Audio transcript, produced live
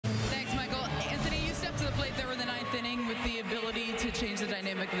change the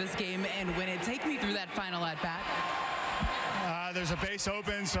dynamic of this game and win it. Take me through that final at-bat. There's a base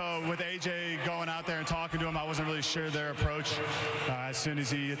open, so with AJ going out there and talking to him, I wasn't really sure their approach. As soon as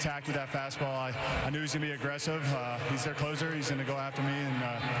he attacked with that fastball, I knew he was going to be aggressive. He's their closer. He's going to go after me, and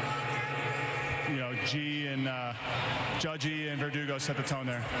G and Judgy and Verdugo set the tone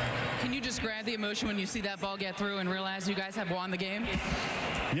there. Can you describe the emotion when you see that ball get through and realize you guys have won the game?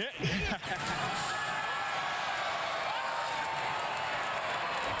 Yeah.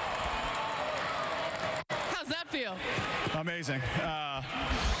 How's that feel? Amazing.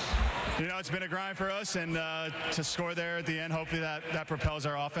 It's been a grind for us, and to score there at the end, hopefully that propels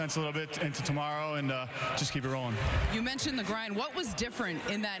our offense a little bit into tomorrow, and just keep it rolling. You mentioned the grind. What was different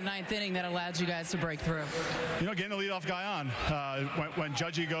in that ninth inning that allowed you guys to break through? Getting the leadoff guy on. When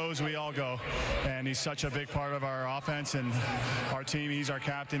Judgy goes, we all go, and he's such a big part of our offense and our team. He's our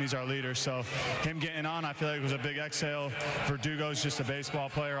captain. He's our leader. So him getting on, I feel like it was a big exhale. Verdugo's just a baseball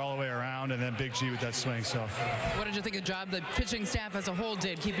player all the way around, and then Big G with that swing. So, what did you think of the job the pitching staff as a whole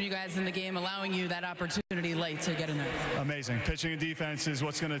did, keeping you guys in the game, allowing you that opportunity late to get in there? Amazing. Pitching and defense is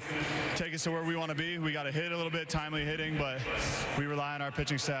what's going to take us to where we want to be. We got to hit a little bit, timely hitting, but we rely on our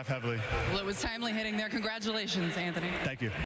pitching staff heavily. Well, it was timely hitting there. Congratulations, Anthony. Thank you.